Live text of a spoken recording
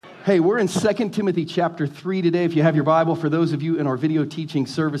Hey, we're in 2 Timothy chapter 3 today. If you have your Bible, for those of you in our video teaching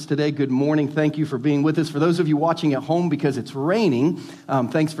service today, good morning. Thank you for being with us. For those of you watching at home because it's raining,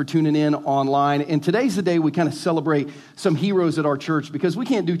 thanks for tuning in online. And today's the day we kind of celebrate some heroes at our church because we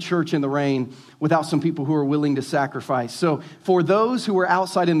can't do church in the rain without some people who are willing to sacrifice. So for those who were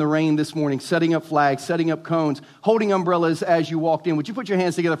outside in the rain this morning, setting up flags, setting up cones, holding umbrellas as you walked in, would you put your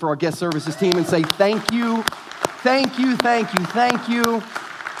hands together for our guest services team and say thank you, thank you, thank you, thank you.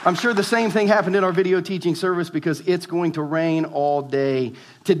 I'm sure the same thing happened in our video teaching service because it's going to rain all day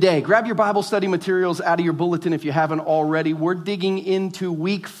today. Grab your Bible study materials out of your bulletin if you haven't already. We're digging into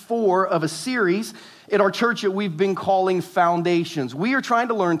week 4 of a series at our church that we've been calling Foundations. We are trying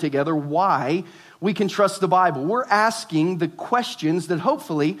to learn together why we can trust the Bible. We're asking the questions that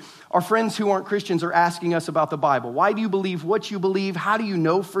hopefully our friends who aren't Christians are asking us about the Bible. Why do you believe what you believe? How do you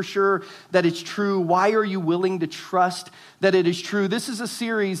know for sure that it's true? Why are you willing to trust that it is true? This is a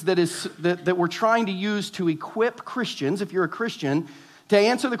series that we're trying to use to equip Christians, if you're a Christian, to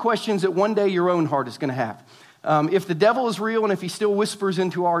answer the questions that one day your own heart is going to have. If the devil is real and if he still whispers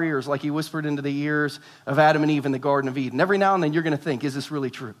into our ears like he whispered into the ears of Adam and Eve in the Garden of Eden, every now and then you're going to think, is this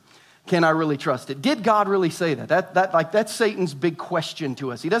really true? Can I really trust it? Did God really say that? That's Satan's big question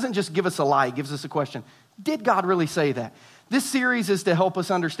to us. He doesn't just give us a lie, he gives us a question. Did God really say that? This series is to help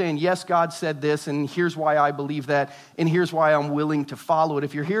us understand, yes, God said this, and here's why I believe that, and here's why I'm willing to follow it.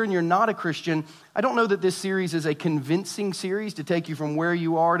 If you're here and you're not a Christian, I don't know that this series is a convincing series to take you from where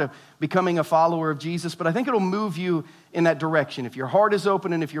you are to becoming a follower of Jesus, but I think it'll move you in that direction. If your heart is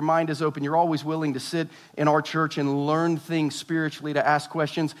open and if your mind is open, you're always willing to sit in our church and learn things spiritually, to ask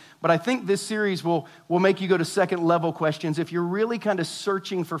questions. But I think this series will make you go to second level questions. If you're really kind of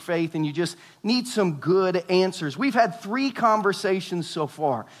searching for faith and you just need some good answers. We've had 3 conversations so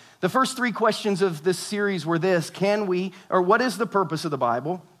far. The first 3 questions of this series were this: what is the purpose of the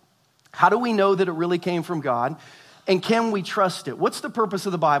Bible? How do we know that it really came from God? And can we trust it? What's the purpose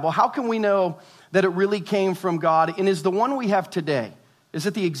of the Bible? How can we know that it really came from God? And is the one we have today, is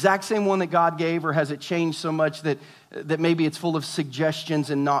it the exact same one that God gave, or has it changed so much that maybe it's full of suggestions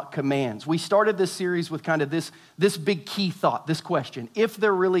and not commands? We started this series with kind of this big key thought, this question: if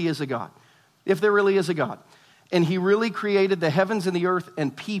there really is a God, if there really is a God, and he really created the heavens and the earth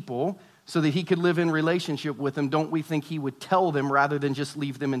and people so that he could live in relationship with them, don't we think he would tell them rather than just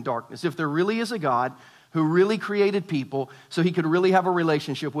leave them in darkness? If there really is a God who really created people so he could really have a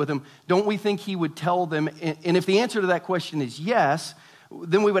relationship with them, don't we think he would tell them? And if the answer to that question is yes,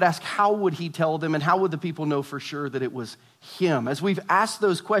 then we would ask, how would he tell them, and how would the people know for sure that it was him? As we've asked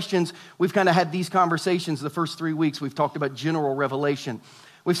those questions, we've kind of had these conversations the first 3 weeks. We've talked about general revelation.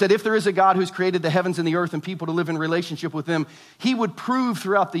 We've said if there is a God who's created the heavens and the earth and people to live in relationship with them, he would prove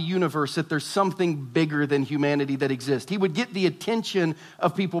throughout the universe that there's something bigger than humanity that exists. He would get the attention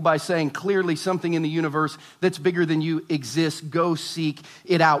of people by saying, clearly something in the universe that's bigger than you exists. Go seek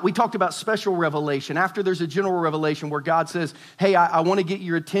it out. We talked about special revelation. After there's a general revelation where God says, hey, I want to get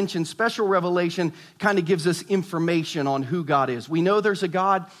your attention, special revelation kind of gives us information on who God is. We know there's a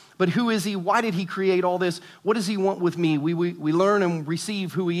God, but who is he? Why did he create all this? What does he want with me? We learn and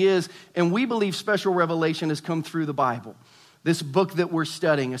receive who he is, and we believe special revelation has come through the Bible. This book that we're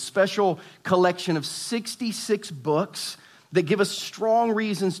studying, a special collection of 66 books that give us strong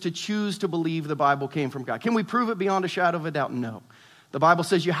reasons to choose to believe the Bible came from God. Can we prove it beyond a shadow of a doubt? No. The Bible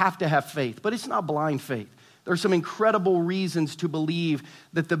says you have to have faith, but it's not blind faith. There are some incredible reasons to believe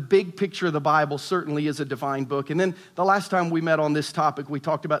that the big picture of the Bible certainly is a divine book. And then the last time we met on this topic, we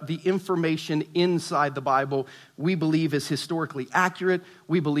talked about the information inside the Bible we believe is historically accurate.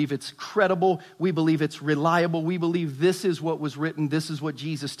 We believe it's credible. We believe it's reliable. We believe this is what was written. This is what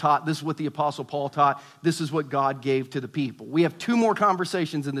Jesus taught. This is what the Apostle Paul taught. This is what God gave to the people. We have 2 more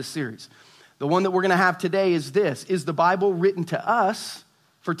conversations in this series. The one that we're going to have today is this: is the Bible written to us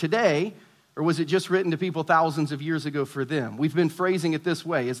for today, or was it just written to people thousands of years ago for them? We've been phrasing it this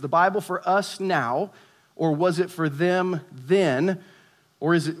way: is the Bible for us now, or was it for them then,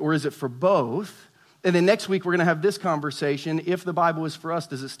 or is it for both? And then next week we're going to have this conversation: if the Bible is for us,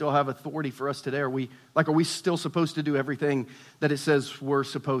 does it still have authority for us today? Are we still supposed to do everything that it says we're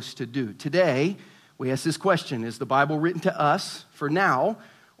supposed to do? Today we ask this question: is the Bible written to us for now,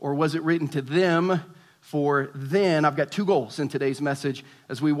 or was it written to them for then? I've got 2 goals in today's message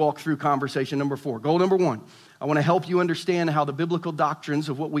as we walk through conversation number 4. Goal number 1, I want to help you understand how the biblical doctrines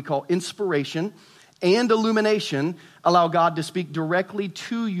of what we call inspiration and illumination allow God to speak directly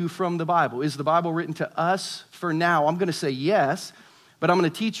to you from the Bible. Is the Bible written to us for now? I'm going to say yes, but I'm going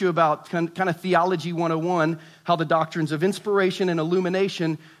to teach you about kind of Theology 101, how the doctrines of inspiration and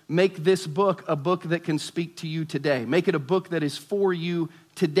illumination make this book a book that can speak to you today. Make it a book that is for you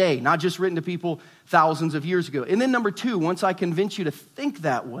today, not just written to people thousands of years ago. And then number two, once I convince you to think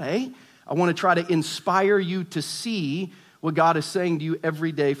that way, I want to try to inspire you to see what God is saying to you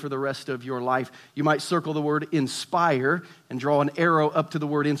every day for the rest of your life. You might circle the word inspire and draw an arrow up to the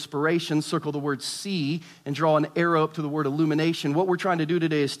word inspiration, circle the word see and draw an arrow up to the word illumination. What we're trying to do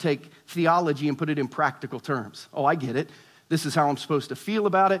today is take theology and put it in practical terms. Oh, I get it. This is how I'm supposed to feel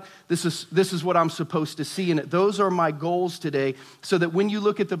about it. This is what I'm supposed to see in it. Those are my goals today, so that when you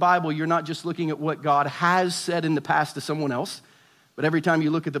look at the Bible, you're not just looking at what God has said in the past to someone else, but every time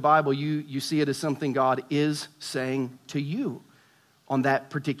you look at the Bible, you see it as something God is saying to you on that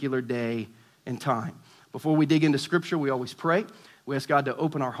particular day and time. Before we dig into Scripture, we always pray. We ask God to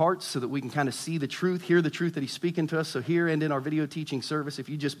open our hearts so that we can kind of see the truth, hear the truth that He's speaking to us. So here and in our video teaching service, if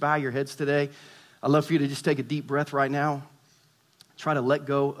you just bow your heads today, I'd love for you to just take a deep breath right now. Try to let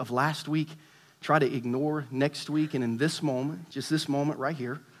go of last week. Try to ignore next week. And in this moment, just this moment right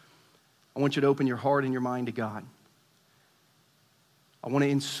here, I want you to open your heart and your mind to God. I want to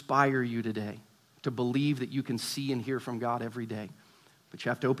inspire you today to believe that you can see and hear from God every day. But you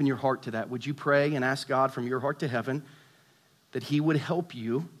have to open your heart to that. Would you pray and ask God from your heart to heaven that He would help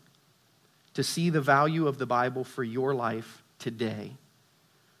you to see the value of the Bible for your life today,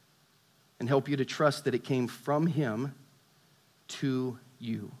 and help you to trust that it came from Him to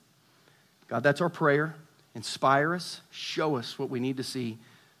you. God, that's our prayer. Inspire us, show us what we need to see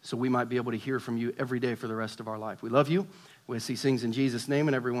so we might be able to hear from you every day for the rest of our life. We love you. We see things in Jesus' name,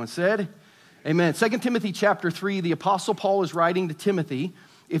 and everyone said, amen. 2 Timothy chapter 3, the Apostle Paul is writing to Timothy.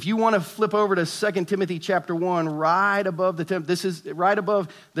 If you want to flip over to 2 Timothy chapter 1, right above this is right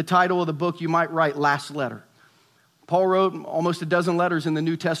above the title of the book, you might write last letter. Paul wrote almost a dozen letters in the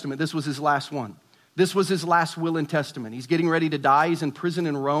New Testament. This was his last one. This was his last will and testament. He's getting ready to die. He's in prison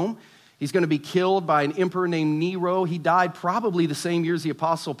in Rome. He's going to be killed by an emperor named Nero. He died probably the same year as the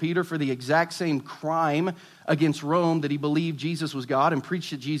Apostle Peter for the exact same crime against Rome, that he believed Jesus was God and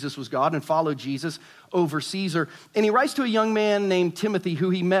preached that Jesus was God and followed Jesus over Caesar. And he writes to a young man named Timothy, who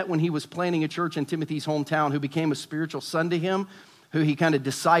he met when he was planting a church in Timothy's hometown, who became a spiritual son to him, who he kind of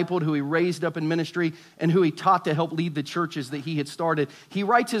discipled, who he raised up in ministry, and who he taught to help lead the churches that he had started. He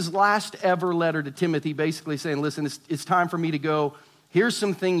writes his last ever letter to Timothy, basically saying, listen, it's time for me to go. Here's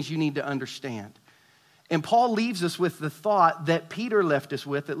some things you need to understand. And Paul leaves us with the thought that Peter left us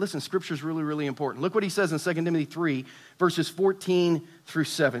with, that, listen, Scripture is really, really important. Look what he says in 2 Timothy 3, verses 14 through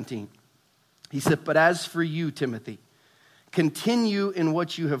 17. He said, but as for you, Timothy, continue in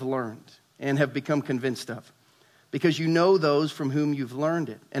what you have learned and have become convinced of, because you know those from whom you've learned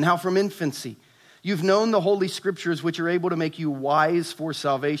it, and how from infancy you've known the Holy Scriptures, which are able to make you wise for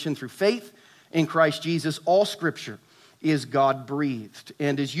salvation through faith in Christ Jesus. All Scripture is God-breathed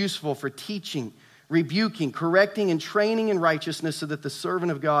and is useful for teaching, rebuking, correcting, and training in righteousness, so that the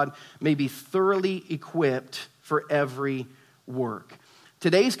servant of God may be thoroughly equipped for every work.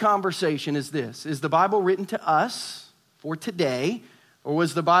 Today's conversation is this: is the Bible written to us for today, or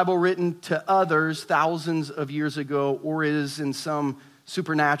was the Bible written to others thousands of years ago, or is in some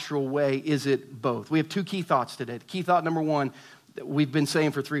supernatural way, is it both? We have two key thoughts today. The key thought number one, that we've been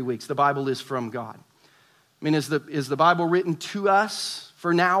saying for 3 weeks, the Bible is from God. I mean, is the Bible written to us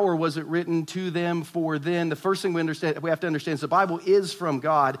for now, or was it written to them for then? The first thing we have to understand is the Bible is from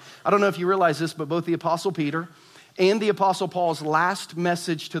God. I don't know if you realize this, but both the Apostle Peter and the Apostle Paul's last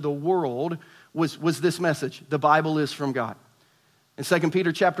message to the world was this message: the Bible is from God. In 2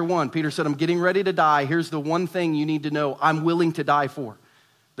 Peter chapter 1, Peter said, I'm getting ready to die. Here's the one thing you need to know I'm willing to die for: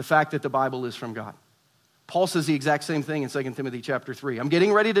 the fact that the Bible is from God. Paul says the exact same thing in 2 Timothy chapter 3. I'm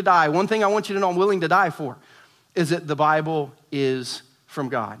getting ready to die. One thing I want you to know I'm willing to die for is that the Bible is from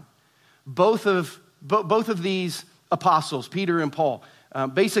God. Both of these apostles, Peter and Paul,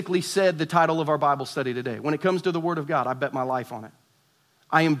 basically said the title of our Bible study today. When it comes to the Word of God, I bet my life on it.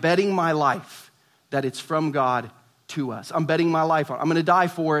 I am betting my life that it's from God to us. I'm betting my life on it. I'm going to die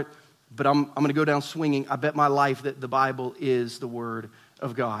for it, but I'm going to go down swinging. I bet my life that the Bible is the Word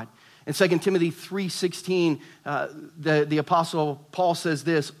of God. In 2 Timothy 3:16, the Apostle Paul says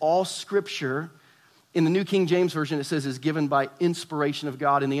this: all Scripture, in the New King James Version, it says is given by inspiration of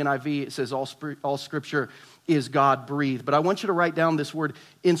God. In the NIV, it says all Scripture is God-breathed. But I want you to write down this word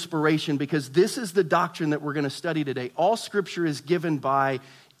inspiration, because this is the doctrine that we're going to study today. All Scripture is given by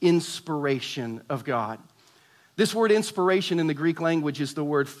inspiration of God. This word inspiration in the Greek language is the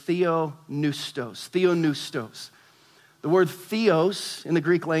word theopneustos. Theopneustos. The word theos in the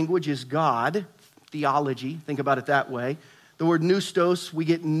Greek language is God, theology, think about it that way. The word pneustos, we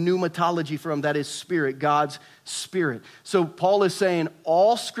get pneumatology from, that is spirit, God's spirit. So Paul is saying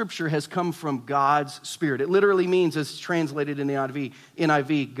all scripture has come from God's spirit. It literally means, as translated in the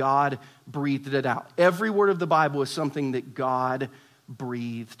NIV, God breathed it out. Every word of the Bible is something that God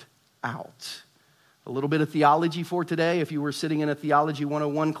breathed out. A little bit of theology for today. If you were sitting in a Theology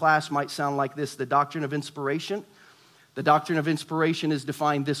 101 class, might sound like this: the doctrine of inspiration. The doctrine of inspiration is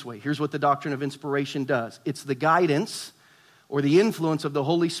defined this way. Here's what the doctrine of inspiration does. It's the guidance or the influence of the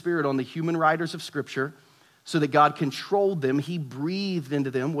Holy Spirit on the human writers of Scripture so that God controlled them. He breathed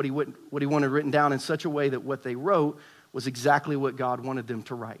into them what he wanted written down in such a way that what they wrote was exactly what God wanted them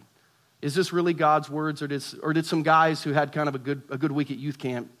to write. Is this really God's words, or did some guys who had kind of a good week at youth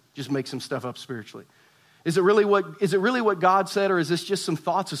camp just make some stuff up spiritually? Is it really what God said, or is this just some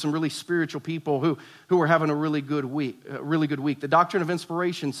thoughts of some really spiritual people who are having a really good week? The doctrine of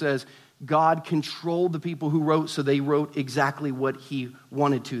inspiration says God controlled the people who wrote, so they wrote exactly what he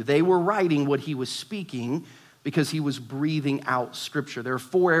wanted to. They were writing what he was speaking because he was breathing out Scripture. There are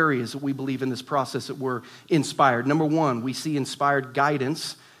 4 areas that we believe in this process that were inspired. Number 1, we see inspired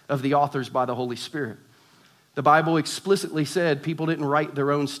guidance of the authors by the Holy Spirit. The Bible explicitly said people didn't write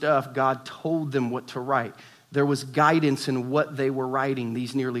their own stuff. God told them what to write. There was guidance in what they were writing,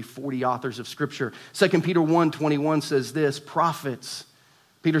 these nearly 40 authors of Scripture. 2 Peter 1:21 says this: prophets.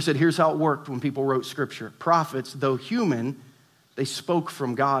 Peter said, here's how it worked when people wrote Scripture. Prophets, though human, they spoke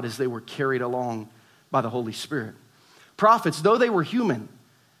from God as they were carried along by the Holy Spirit. Prophets, though they were human,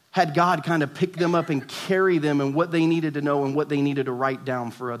 had God kind of pick them up and carry them in what they needed to know and what they needed to write down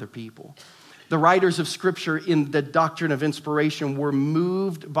for other people. The writers of Scripture in the doctrine of inspiration were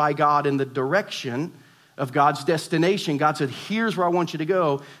moved by God in the direction of God's destination. God said, here's where I want you to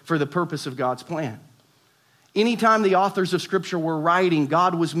go for the purpose of God's plan. Anytime the authors of Scripture were writing,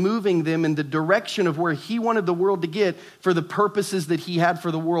 God was moving them in the direction of where he wanted the world to get for the purposes that he had for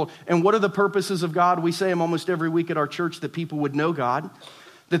the world. And what are the purposes of God? We say them almost every week at our church: that people would know God,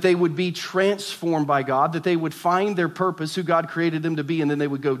 that they would be transformed by God, that they would find their purpose, who God created them to be, and then they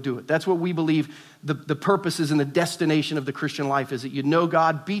would go do it. That's what we believe the purposes and the destination of the Christian life is: that you know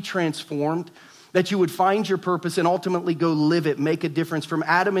God, be transformed, that you would find your purpose and ultimately go live it, make a difference. From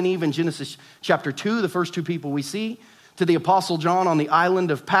Adam and Eve in Genesis chapter 2, the first 2 people we see, to the Apostle John on the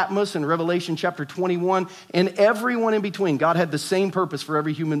island of Patmos in Revelation chapter 21, and everyone in between. God had the same purpose for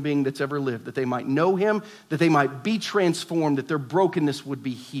every human being that's ever lived: that they might know him, that they might be transformed, that their brokenness would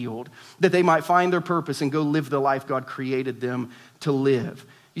be healed, that they might find their purpose and go live the life God created them to live.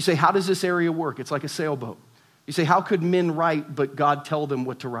 You say, how does this area work? It's like a sailboat. You say, how could men write but God tell them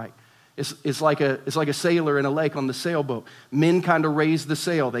what to write? It's like a sailor in a lake on the sailboat. Men kind of raised the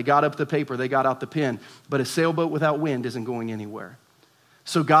sail. They got up the paper. They got out the pen. But a sailboat without wind isn't going anywhere.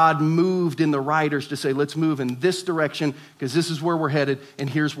 So God moved in the writers to say, let's move in this direction because this is where we're headed, and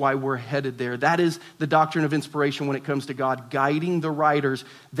here's why we're headed there. That is the doctrine of inspiration when it comes to God guiding the writers.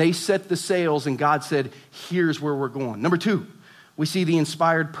 They set the sails, and God said, here's where we're going. Number 2, we see the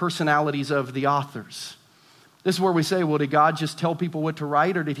inspired personalities of the authors. This is where we say, well, did God just tell people what to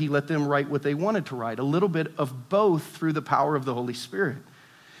write, or did he let them write what they wanted to write? A little bit of both through the power of the Holy Spirit.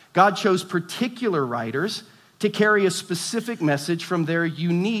 God chose particular writers to carry a specific message from their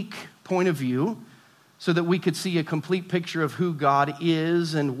unique point of view so that we could see a complete picture of who God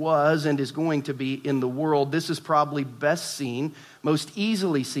is and was and is going to be in the world. This is probably best seen, most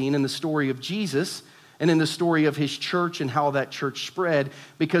easily seen in the story of Jesus and in the story of his church and how that church spread.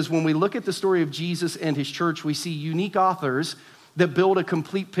 Because when we look at the story of Jesus and his church, we see unique authors that build a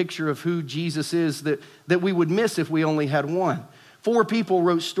complete picture of who Jesus is that we would miss if we only had one. 4 people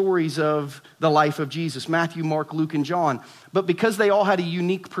wrote stories of the life of Jesus: Matthew, Mark, Luke, and John. But because they all had a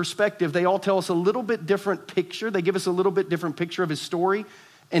unique perspective, they all tell us a little bit different picture. They give us a little bit different picture of his story.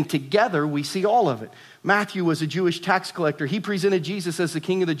 And together, we see all of it. Matthew was a Jewish tax collector. He presented Jesus as the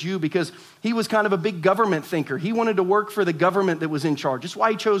king of the Jew because he was kind of a big government thinker. He wanted to work for the government that was in charge. That's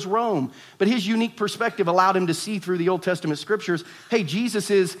why he chose Rome. But his unique perspective allowed him to see through the Old Testament scriptures, hey, he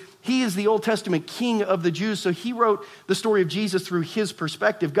is the Old Testament king of the Jews. So he wrote the story of Jesus through his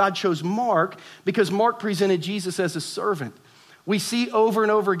perspective. God chose Mark because Mark presented Jesus as a servant. We see over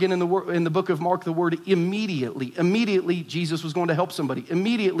and over again in the book of Mark the word immediately. Immediately, Jesus was going to help somebody.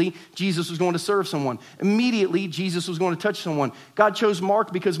 Immediately, Jesus was going to serve someone. Immediately, Jesus was going to touch someone. God chose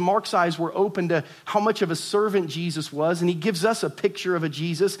Mark because Mark's eyes were open to how much of a servant Jesus was, and he gives us a picture of a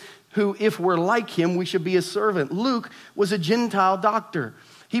Jesus who, if we're like him, we should be a servant. Luke was a Gentile doctor.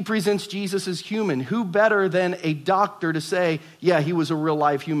 He presents Jesus as human. Who better than a doctor to say, yeah, he was a real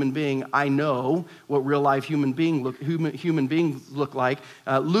life human being. I know what real life human beings look like.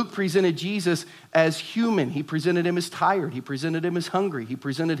 Luke presented Jesus as human. He presented him as tired. He presented him as hungry. He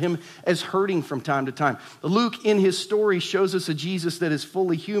presented him as hurting from time to time. Luke, in his story, shows us a Jesus that is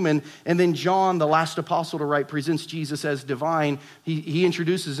fully human. And then John, the last apostle to write, presents Jesus as divine. He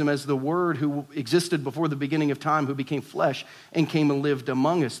introduces him as the Word who existed before the beginning of time, who became flesh and came and lived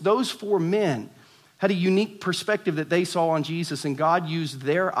among us. Those four men had a unique perspective that they saw on Jesus, and God used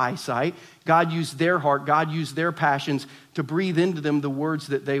their eyesight, God used their heart, God used their passions to breathe into them the words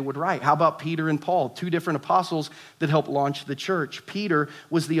that they would write. How about Peter and Paul, two different apostles that helped launch the church? Peter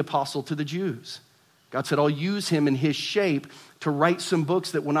was the apostle to the Jews. God said, I'll use him in his shape to write some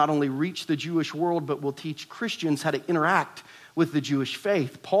books that will not only reach the Jewish world, but will teach Christians how to interact with the Jewish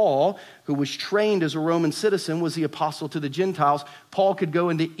faith. Paul, who was trained as a Roman citizen, was the apostle to the Gentiles. Paul could go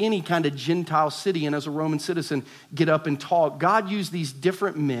into any kind of Gentile city and as a Roman citizen get up and talk. God used these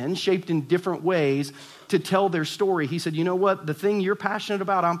different men, shaped in different ways, to tell their story. He said, you know what? The thing you're passionate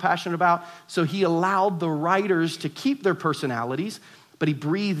about, I'm passionate about. So he allowed the writers to keep their personalities, but he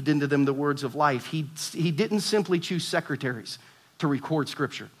breathed into them the words of life. He didn't simply choose secretaries to record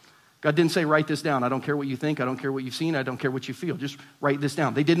Scripture. God didn't say, write this down. I don't care what you think. I don't care what you've seen. I don't care what you feel. Just write this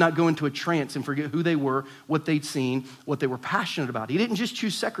down. They did not go into a trance and forget who they were, what they'd seen, what they were passionate about. He didn't just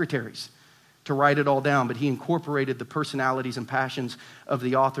choose secretaries to write it all down, but he incorporated the personalities and passions of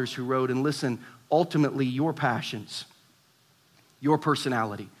the authors who wrote. And listen, ultimately, your passions, your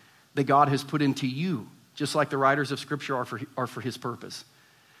personality that God has put into you, just like the writers of Scripture are for his purpose.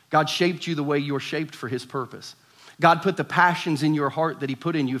 God shaped you the way you're shaped for his purpose. God put the passions in your heart that he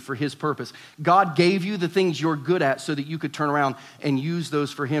put in you for his purpose. God gave you the things you're good at so that you could turn around and use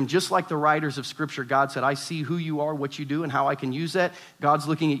those for him. Just like the writers of Scripture, God said, I see who you are, what you do, and how I can use that. God's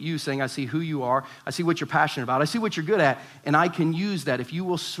looking at you saying, I see who you are. I see what you're passionate about. I see what you're good at, and I can use that. If you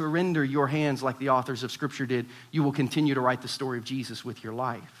will surrender your hands like the authors of Scripture did, you will continue to write the story of Jesus with your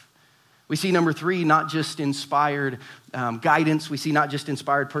life. We see, number three, not just inspired guidance. We see not just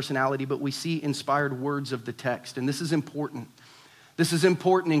inspired personality, but we see inspired words of the text. And this is important. This is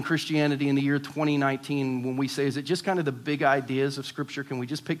important in Christianity in the year 2019 when we say, is it just kind of the big ideas of Scripture? Can we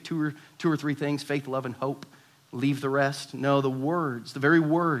just pick two or three things, faith, love, and hope, leave the rest? No, the words, the very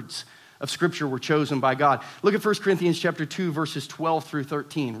words of Scripture were chosen by God. Look at 1 Corinthians chapter 2, verses 12 through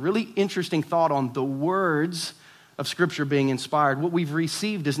 13. Really interesting thought on the words of Scripture being inspired. What we've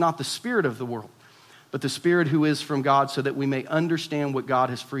received is not the spirit of the world, but the Spirit who is from God, so that we may understand what God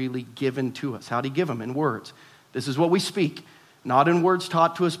has freely given to us. How'd he give them? In words. This is what we speak, not in words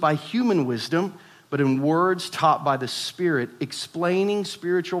taught to us by human wisdom, but in words taught by the Spirit, explaining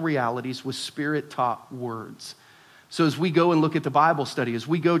spiritual realities with Spirit-taught words. So as we go and look at the Bible study, as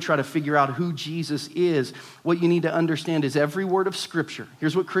we go try to figure out who Jesus is, what you need to understand is every word of Scripture.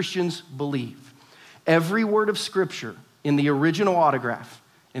 Here's what Christians believe. Every word of Scripture in the original autograph,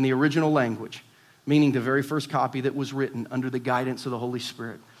 in the original language, meaning the very first copy that was written under the guidance of the Holy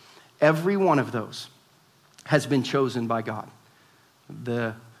Spirit, every one of those has been chosen by God.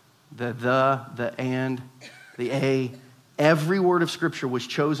 The and, the a, every word of Scripture was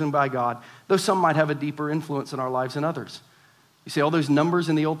chosen by God, though some might have a deeper influence in our lives than others. You see all those numbers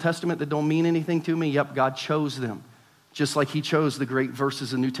in the Old Testament that don't mean anything to me? Yep, God chose them. Just like he chose the great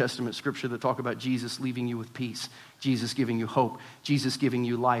verses in New Testament Scripture that talk about Jesus leaving you with peace, Jesus giving you hope, Jesus giving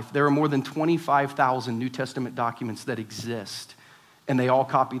you life. There are more than 25,000 New Testament documents that exist, and they all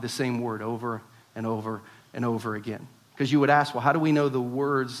copy the same word over and over and over again. Because you would ask, well, how do we know the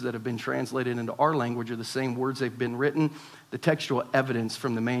words that have been translated into our language are the same words they've been written? The textual evidence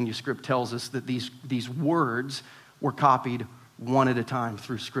from the manuscript tells us that these words were copied one at a time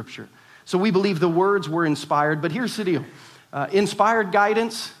through Scripture. So we believe the words were inspired, but here's the deal. Inspired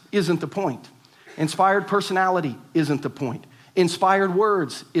guidance isn't the point. Inspired personality isn't the point. Inspired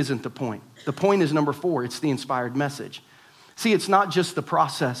words isn't the point. The point is number 4, it's the inspired message. See, it's not just the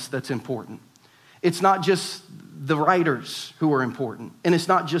process that's important. It's not just the writers who are important. And it's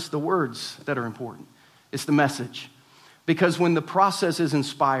not just the words that are important. It's the message. Because when the process is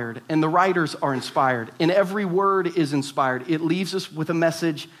inspired and the writers are inspired and every word is inspired, it leaves us with a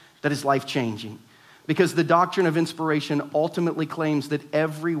message that is life-changing. Because the doctrine of inspiration ultimately claims that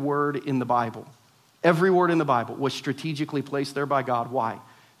every word in the Bible was strategically placed there by God. Why?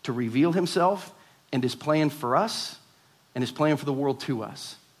 To reveal himself and his plan for us and his plan for the world to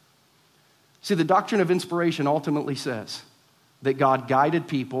us. See, the doctrine of inspiration ultimately says that God guided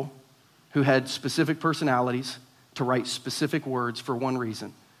people who had specific personalities to write specific words for one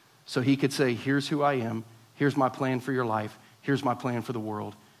reason. So he could say, here's who I am, here's my plan for your life, here's my plan for the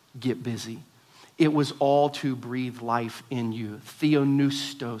world, get busy. It was all to breathe life in you.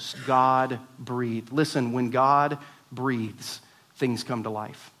 Theopneustos, God breathed. Listen, when God breathes, things come to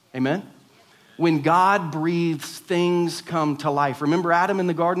life. Amen? When God breathes, things come to life. Remember Adam in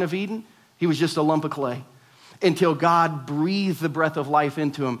the Garden of Eden? He was just a lump of clay until God breathed the breath of life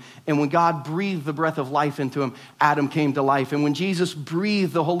into him. And when God breathed the breath of life into him, Adam came to life. And when Jesus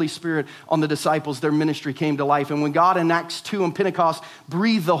breathed the Holy Spirit on the disciples, their ministry came to life. And when God in Acts 2 and Pentecost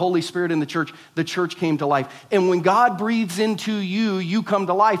breathed the Holy Spirit in the church came to life. And when God breathes into you, you come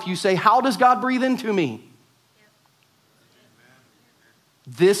to life. You say, how does God breathe into me?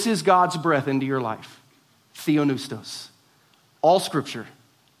 This is God's breath into your life. Theopneustos. All scripture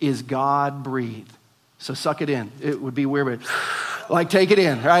is God breathed. So suck it in. It would be weird, but like take it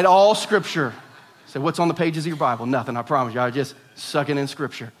in, right? All scripture. So what's on the pages of your Bible? Nothing, I promise you. I just sucking in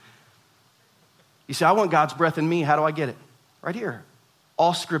scripture. You say, I want God's breath in me. How do I get it? Right here.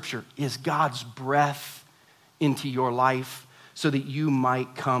 All scripture is God's breath into your life so that you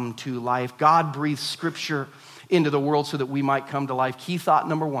might come to life. God breathes scripture into the world so that we might come to life. Key thought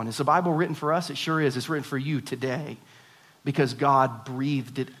number one, is the Bible written for us? It sure is. It's written for you today because God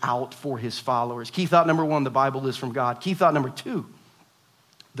breathed it out for his followers. Key thought number one, the Bible is from God. Key thought number two,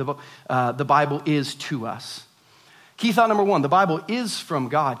 the Bible is to us. Key thought number one, the Bible is from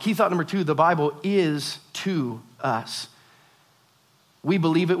God. Key thought number two, the Bible is to us. We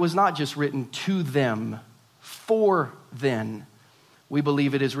believe it was not just written to them, for then. We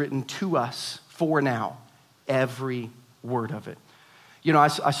believe it is written to us for now. Every word of it. You know, I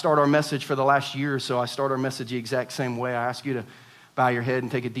start our message for the last year or so. I start our message the exact same way. I ask you to bow your head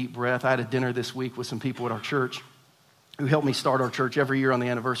and take a deep breath. I had a dinner this week with some people at our church who helped me start our church. Every year on the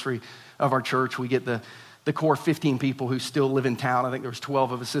anniversary of our church, we get the core 15 people who still live in town. I think there was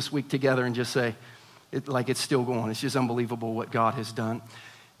 12 of us this week together and just say, it's still going. It's just unbelievable what God has done.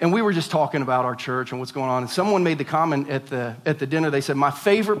 And we were just talking about our church and what's going on. And someone made the comment at the dinner. They said, my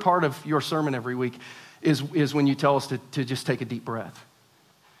favorite part of your sermon every week is when you tell us to just take a deep breath.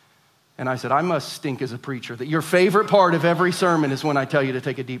 And I said, I must stink as a preacher that your favorite part of every sermon is when I tell you to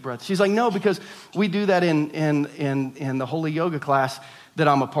take a deep breath. She's like, no, because we do that in the holy yoga class that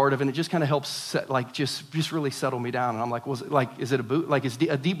I'm a part of, and it just kind of helps just really settle me down. And I'm like, is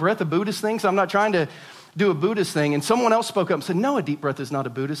a deep breath a Buddhist thing? So I'm not trying to do a Buddhist thing. And someone else spoke up and said, no, a deep breath is not a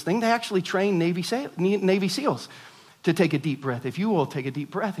Buddhist thing. They actually train Navy SEALs to take a deep breath. If you will take a deep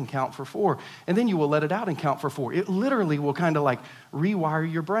breath and count for 4, and then you will let it out and count for 4, it literally will kind of like rewire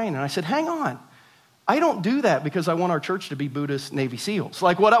your brain. And I said, hang on. I don't do that because I want our church to be Buddhist Navy SEALs.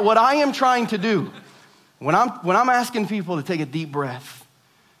 Like what I am trying to do, when I'm asking people to take a deep breath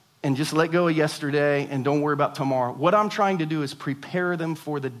and just let go of yesterday and don't worry about tomorrow, what I'm trying to do is prepare them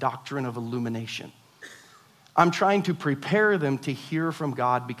for the doctrine of illumination. I'm trying to prepare them to hear from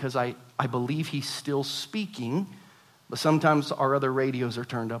God because I believe he's still speaking. But sometimes our other radios are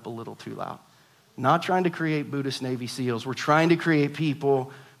turned up a little too loud. Not trying to create Buddhist Navy SEALs. We're trying to create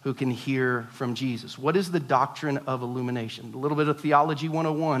people who can hear from Jesus. What is the doctrine of illumination? A little bit of Theology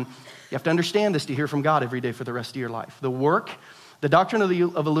 101. You have to understand this to hear from God every day for the rest of your life. The doctrine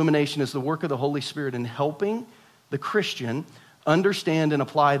of illumination is the work of the Holy Spirit in helping the Christian understand and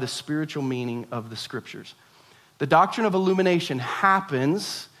apply the spiritual meaning of the Scriptures. The doctrine of illumination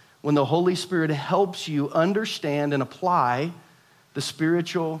happens when the Holy Spirit helps you understand and apply the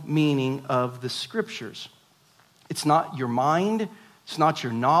spiritual meaning of the Scriptures. It's not your mind, it's not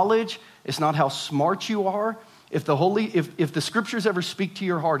your knowledge, it's not how smart you are. If the Scriptures ever speak to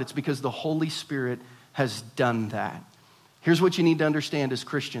your heart, it's because the Holy Spirit has done that. Here's what you need to understand as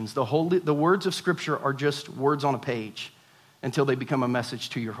Christians. The words of Scripture are just words on a page until they become a message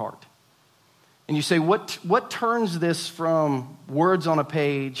to your heart. And you say, what turns this from words on a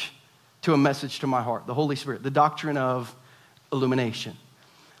page to a message to my heart? The Holy Spirit, the doctrine of illumination.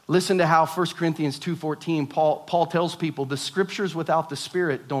 Listen to how 1 Corinthians 2:14, Paul tells people, the Scriptures without the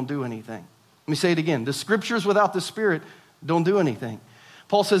Spirit don't do anything. Let me say it again. The Scriptures without the Spirit don't do anything.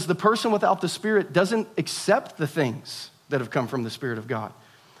 Paul says the person without the Spirit doesn't accept the things that have come from the Spirit of God,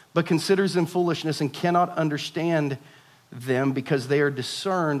 but considers them foolishness and cannot understand them because they are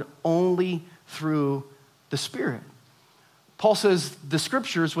discerned only through the Spirit. Paul says the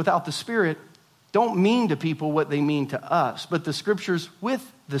Scriptures without the Spirit don't mean to people what they mean to us, but the Scriptures with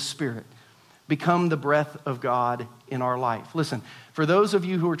the Spirit become the breath of God in our life. Listen, for those of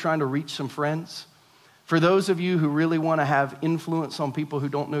you who are trying to reach some friends, for those of you who really want to have influence on people who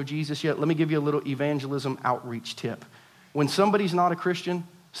don't know Jesus yet, let me give you a little evangelism outreach tip. When somebody's not a Christian,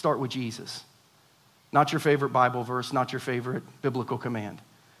 start with Jesus. Not your favorite Bible verse, not your favorite biblical command.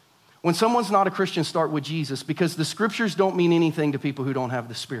 When someone's not a Christian, start with Jesus, because the scriptures don't mean anything to people who don't have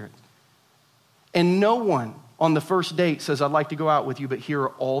the Spirit. And no one on the first date says, I'd like to go out with you, but here are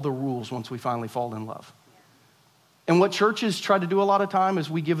all the rules once we finally fall in love. And what churches try to do a lot of time is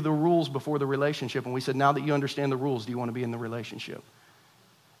we give the rules before the relationship. And we said, now that you understand the rules, do you want to be in the relationship?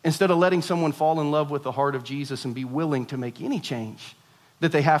 Instead of letting someone fall in love with the heart of Jesus and be willing to make any change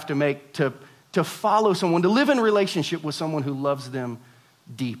that they have to make to follow someone, to live in a relationship with someone who loves them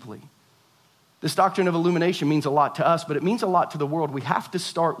deeply. This doctrine of illumination means a lot to us, but it means a lot to the world. We have to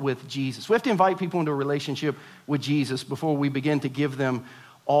start with Jesus. We have to invite people into a relationship with Jesus before we begin to give them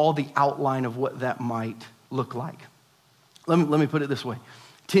all the outline of what that might look like. Let me put it this way.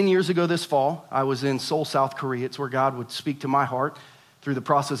 10 years ago this fall, I was in Seoul, South Korea. It's where God would speak to my heart through the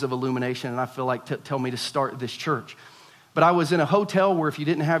process of illumination, and I feel like tell me to start this church. But I was in a hotel where if you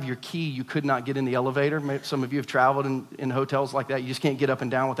didn't have your key, you could not get in the elevator. Maybe some of you have traveled in hotels like that. You just can't get up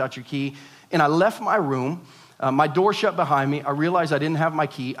and down without your key. And I left my room. My door shut behind me. I realized I didn't have my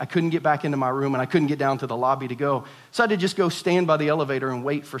key. I couldn't get back into my room, and I couldn't get down to the lobby to go. So I had to just go stand by the elevator and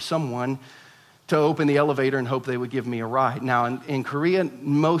wait for someone to open the elevator and hope they would give me a ride. Now, in Korea,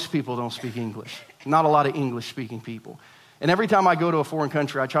 most people don't speak English. Not a lot of English-speaking people. And every time I go to a foreign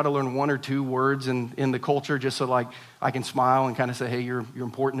country, I try to learn one or two words in the culture just so like I can smile and kind of say, hey, you're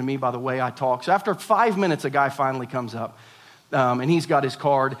important to me by the way I talk. So after 5 minutes, a guy finally comes up, and he's got his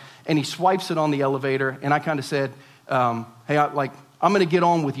card, and he swipes it on the elevator, and I kind of said, hey, I'm going to get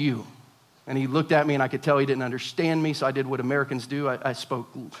on with you. And he looked at me, and I could tell he didn't understand me, so I did what Americans do. I spoke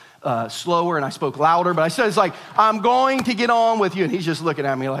slower, and I spoke louder, but I said, it's like, I'm going to get on with you. And he's just looking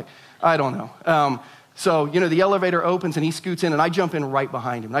at me like, I don't know. So, the elevator opens and he scoots in and I jump in right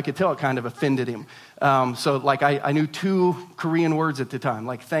behind him. And I could tell it kind of offended him. I knew 2 Korean words at the time,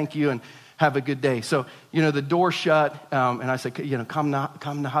 like thank you and have a good day. So, the door shut and I said,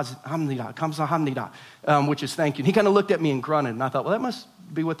 감사합니다, which is thank you. And he kind of looked at me and grunted. And I thought, well, that must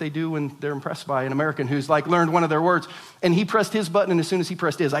be what they do when they're impressed by an American who's like learned one of their words. And he pressed his button, and as soon as he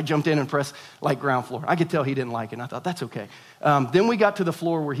pressed his, I jumped in and pressed like ground floor. I could tell he didn't like it. And I thought, that's okay. Then we got to the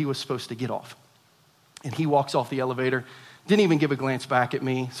floor where he was supposed to get off. And he walks off the elevator, didn't even give a glance back at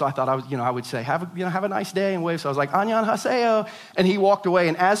me. So I thought I would say, have a nice day and wave. So I was like, 안녕하세요. And he walked away.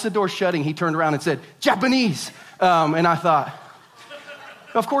 And as the door's shutting, he turned around and said, Japanese. And I thought,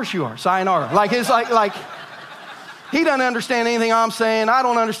 of course you are. Sayonara. It's like he doesn't understand anything I'm saying. I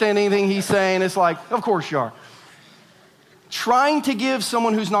don't understand anything he's saying. It's like, of course you are. Trying to give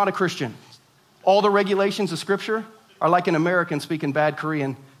someone who's not a Christian all the regulations of Scripture are like an American speaking bad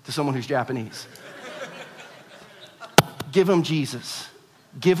Korean to someone who's Japanese. Give them Jesus.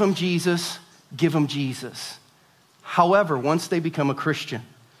 Give them Jesus. Give them Jesus. However, once they become a Christian,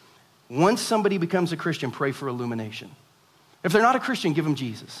 once somebody becomes a Christian, pray for illumination. If they're not a Christian, give them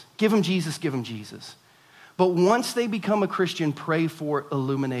Jesus. Give them Jesus. Give them Jesus. But once they become a Christian, pray for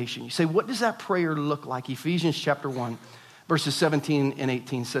illumination. You say, what does that prayer look like? Ephesians chapter 1, verses 17 and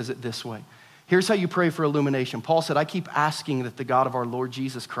 18 says it this way. Here's how you pray for illumination. Paul said, I keep asking that the God of our Lord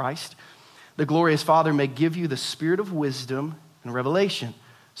Jesus Christ, the glorious Father, may give you the spirit of wisdom and revelation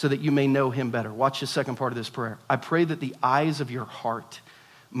so that you may know him better. Watch the second part of this prayer. I pray that the eyes of your heart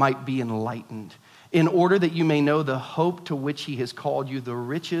might be enlightened in order that you may know the hope to which he has called you, the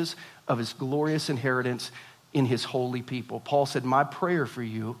riches of his glorious inheritance in his holy people. Paul said, my prayer for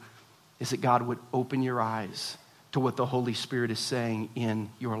you is that God would open your eyes to what the Holy Spirit is saying in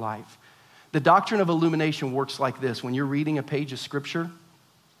your life. The doctrine of illumination works like this. When you're reading a page of Scripture,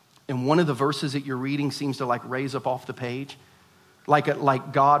 and one of the verses that you're reading seems to raise up off the page,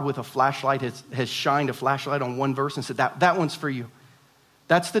 like God with a flashlight has shined a flashlight on one verse and said, that one's for you.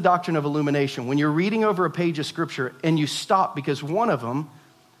 That's the doctrine of illumination. When you're reading over a page of Scripture and you stop because one of them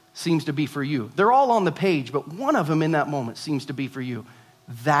seems to be for you. They're all on the page, but one of them in that moment seems to be for you.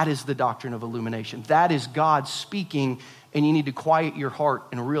 That is the doctrine of illumination. That is God speaking, and you need to quiet your heart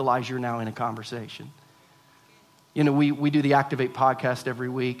and realize you're now in a conversation. We do the Activate podcast every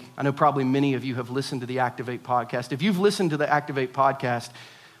week. I know probably many of you have listened to the Activate podcast. If you've listened to the Activate podcast,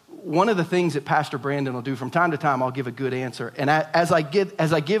 one of the things that Pastor Brandon will do from time to time, I'll give a good answer. And as I give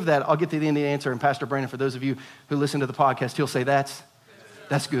that, I'll get to the end of the answer. And Pastor Brandon, for those of you who listen to the podcast, he'll say, that's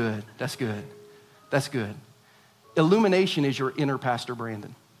good. That's good. That's good. Illumination is your inner Pastor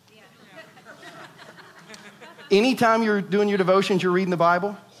Brandon. Anytime you're doing your devotions, you're reading the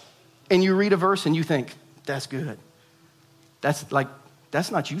Bible, and you read a verse and you think, that's good.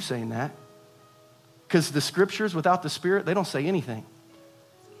 That's not you saying that. Because the Scriptures without the Spirit, they don't say anything.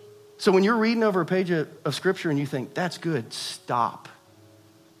 So when you're reading over a page of Scripture and you think, that's good, stop.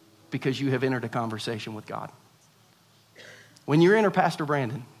 Because you have entered a conversation with God. When you're inner Pastor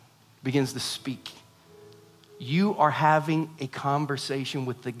Brandon, begins to speak. You are having a conversation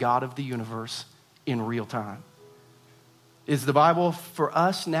with the God of the universe in real time. Is the Bible for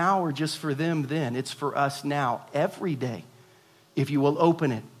us now or just for them then? It's for us now, every day, if you will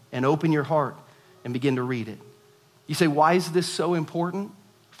open it and open your heart and begin to read it. You say, why is this so important?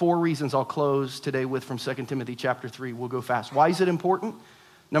 4 reasons I'll close today with from 2 Timothy chapter 3. We'll go fast. Why is it important?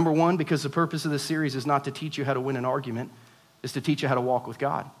 Number 1, because the purpose of this series is not to teach you how to win an argument, it's to teach you how to walk with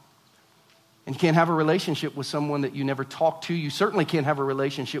God. And you can't have a relationship with someone that you never talk to. You certainly can't have a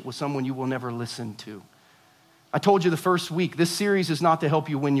relationship with someone you will never listen to. I told you the first week, this series is not to help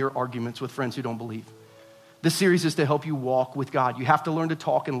you win your arguments with friends who don't believe. This series is to help you walk with God. You have to learn to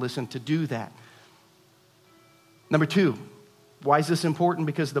talk and listen to do that. Number 2, why is this important?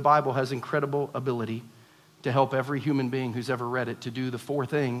 Because the Bible has incredible ability to help every human being who's ever read it to do the 4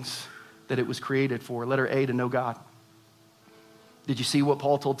 things that it was created for. Letter A, to know God. Did you see what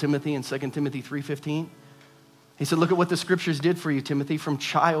Paul told Timothy in 2 Timothy 3:15? He said, look at what the scriptures did for you, Timothy, from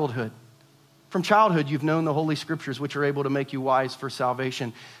childhood. From childhood, you've known the Holy Scriptures, which are able to make you wise for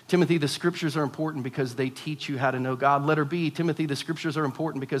salvation. Timothy, the Scriptures are important because they teach you how to know God. Letter B, Timothy, the Scriptures are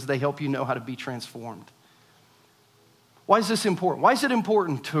important because they help you know how to be transformed. Why is this important? Why is it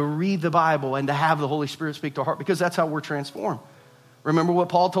important to read the Bible and to have the Holy Spirit speak to our heart? Because that's how we're transformed. Remember what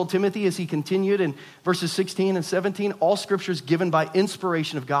Paul told Timothy as he continued in verses 16 and 17? All Scripture is given by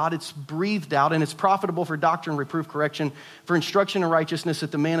inspiration of God. It's breathed out, and it's profitable for doctrine, reproof, correction, for instruction in righteousness,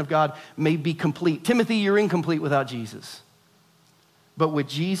 that the man of God may be complete. Timothy, you're incomplete without Jesus. But with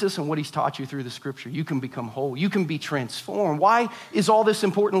Jesus and what he's taught you through the Scripture, you can become whole. You can be transformed. Why is all this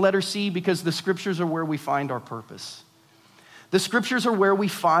important? Letter C, because the Scriptures are where we find our purpose. The Scriptures are where we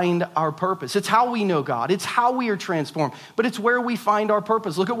find our purpose. It's how we know God. It's how we are transformed. But it's where we find our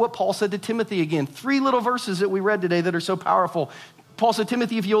purpose. Look at what Paul said to Timothy again. 3 little verses that we read today that are so powerful. Paul said,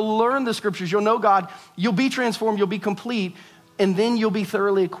 Timothy, if you'll learn the Scriptures, you'll know God, you'll be transformed, you'll be complete, and then you'll be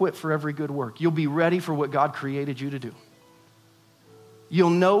thoroughly equipped for every good work. You'll be ready for what God created you to do. You'll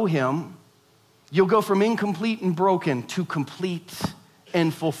know him. You'll go from incomplete and broken to complete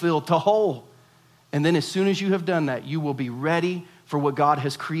and fulfilled, to whole. And then as soon as you have done that, you will be ready for what God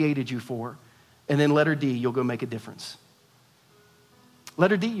has created you for. And then letter D, you'll go make a difference.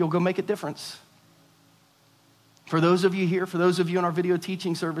 Letter D, you'll go make a difference. For those of you here, for those of you in our video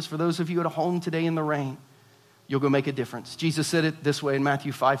teaching service, for those of you at home today in the rain, you'll go make a difference. Jesus said it this way in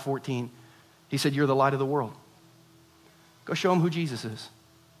Matthew 5:14. He said, you're the light of the world. Go show them who Jesus is.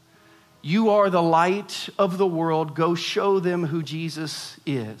 You are the light of the world. Go show them who Jesus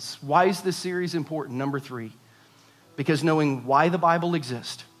is. Why is this series important? Number 3, because knowing why the Bible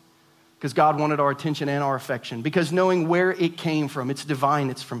exists, because God wanted our attention and our affection, because knowing where it came from, it's divine,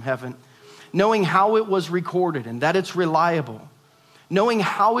 it's from heaven, knowing how it was recorded and that it's reliable, knowing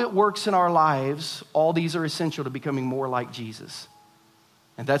how it works in our lives, all these are essential to becoming more like Jesus.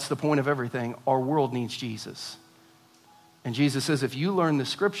 And that's the point of everything. Our world needs Jesus. And Jesus says, if you learn the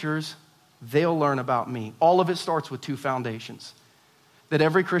Scriptures, they'll learn about me. All of it starts with 2 foundations. That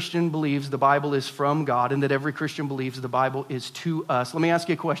every Christian believes the Bible is from God, and that every Christian believes the Bible is to us. Let me ask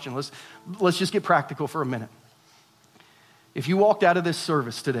you a question. Let's just get practical for a minute. If you walked out of this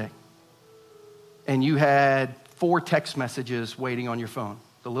service today and you had 4 text messages waiting on your phone,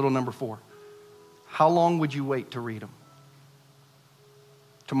 the little number 4, how long would you wait to read them?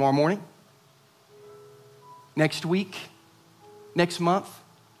 Tomorrow morning? Next week? Next month?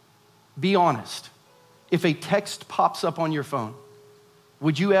 Be honest. If a text pops up on your phone,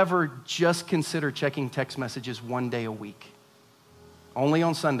 would you ever just consider checking text messages 1 day a week? Only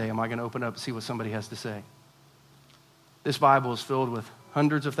on Sunday am I going to open up and see what somebody has to say. This Bible is filled with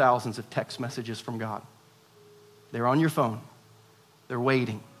hundreds of thousands of text messages from God. They're on your phone. They're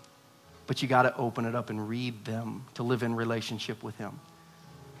waiting. But you got to open it up and read them to live in relationship with him.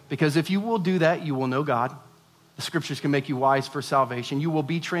 Because if you will do that, you will know God. The Scriptures can make you wise for salvation. You will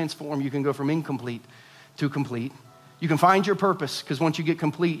be transformed. You can go from incomplete to complete. You can find your purpose, because once you get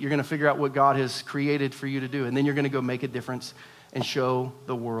complete, you're going to figure out what God has created for you to do. And then you're going to go make a difference and show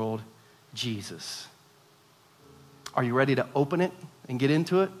the world Jesus. Are you ready to open it and get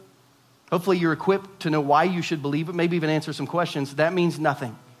into it? Hopefully you're equipped to know why you should believe it, maybe even answer some questions. That means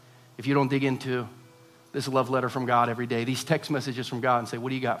nothing if you don't dig into this love letter from God every day, these text messages from God, and say, what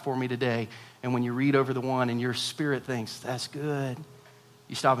do you got for me today? And when you read over the one and your spirit thinks, that's good,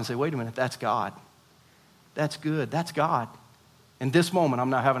 you stop and say, wait a minute, that's God. That's good, that's God. In this moment, I'm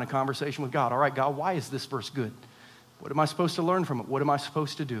not having a conversation with God. All right, God, why is this verse good? What am I supposed to learn from it? What am I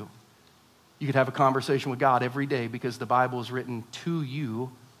supposed to do? You could have a conversation with God every day because the Bible is written to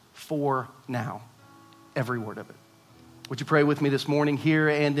you for now. Every word of it. Would you pray with me this morning here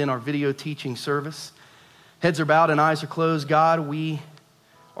and in our video teaching service? Heads are bowed and eyes are closed. God, we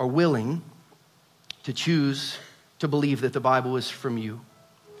are willing to choose to believe that the Bible is from you,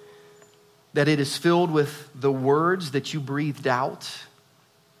 that it is filled with the words that you breathed out.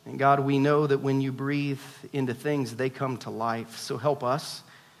 And God, we know that when you breathe into things, they come to life. So help us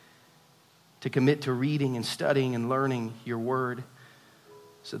to commit to reading and studying and learning your word,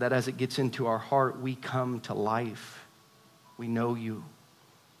 so that as it gets into our heart, we come to life. We know you.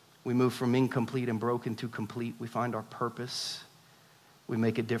 We move from incomplete and broken to complete. We find our purpose. We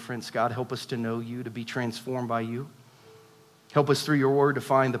make a difference. God, help us to know you, to be transformed by you. Help us through your word to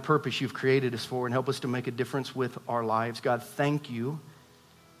find the purpose you've created us for, and help us to make a difference with our lives. God, thank you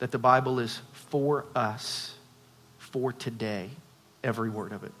that the Bible is for us, for today, every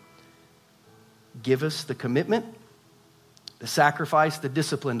word of it. Give us the commitment, the sacrifice, the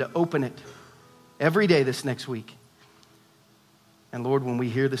discipline to open it every day this next week. And Lord, when we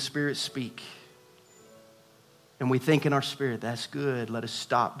hear the Spirit speak and we think in our spirit, that's good, let us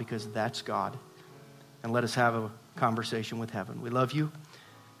stop because that's God. And let us have a conversation with heaven. We love you.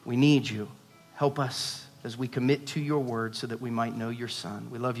 We need you. Help us as we commit to your word so that we might know your Son.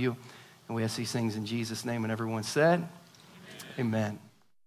 We love you. And we ask these things in Jesus' name. And everyone said, Amen.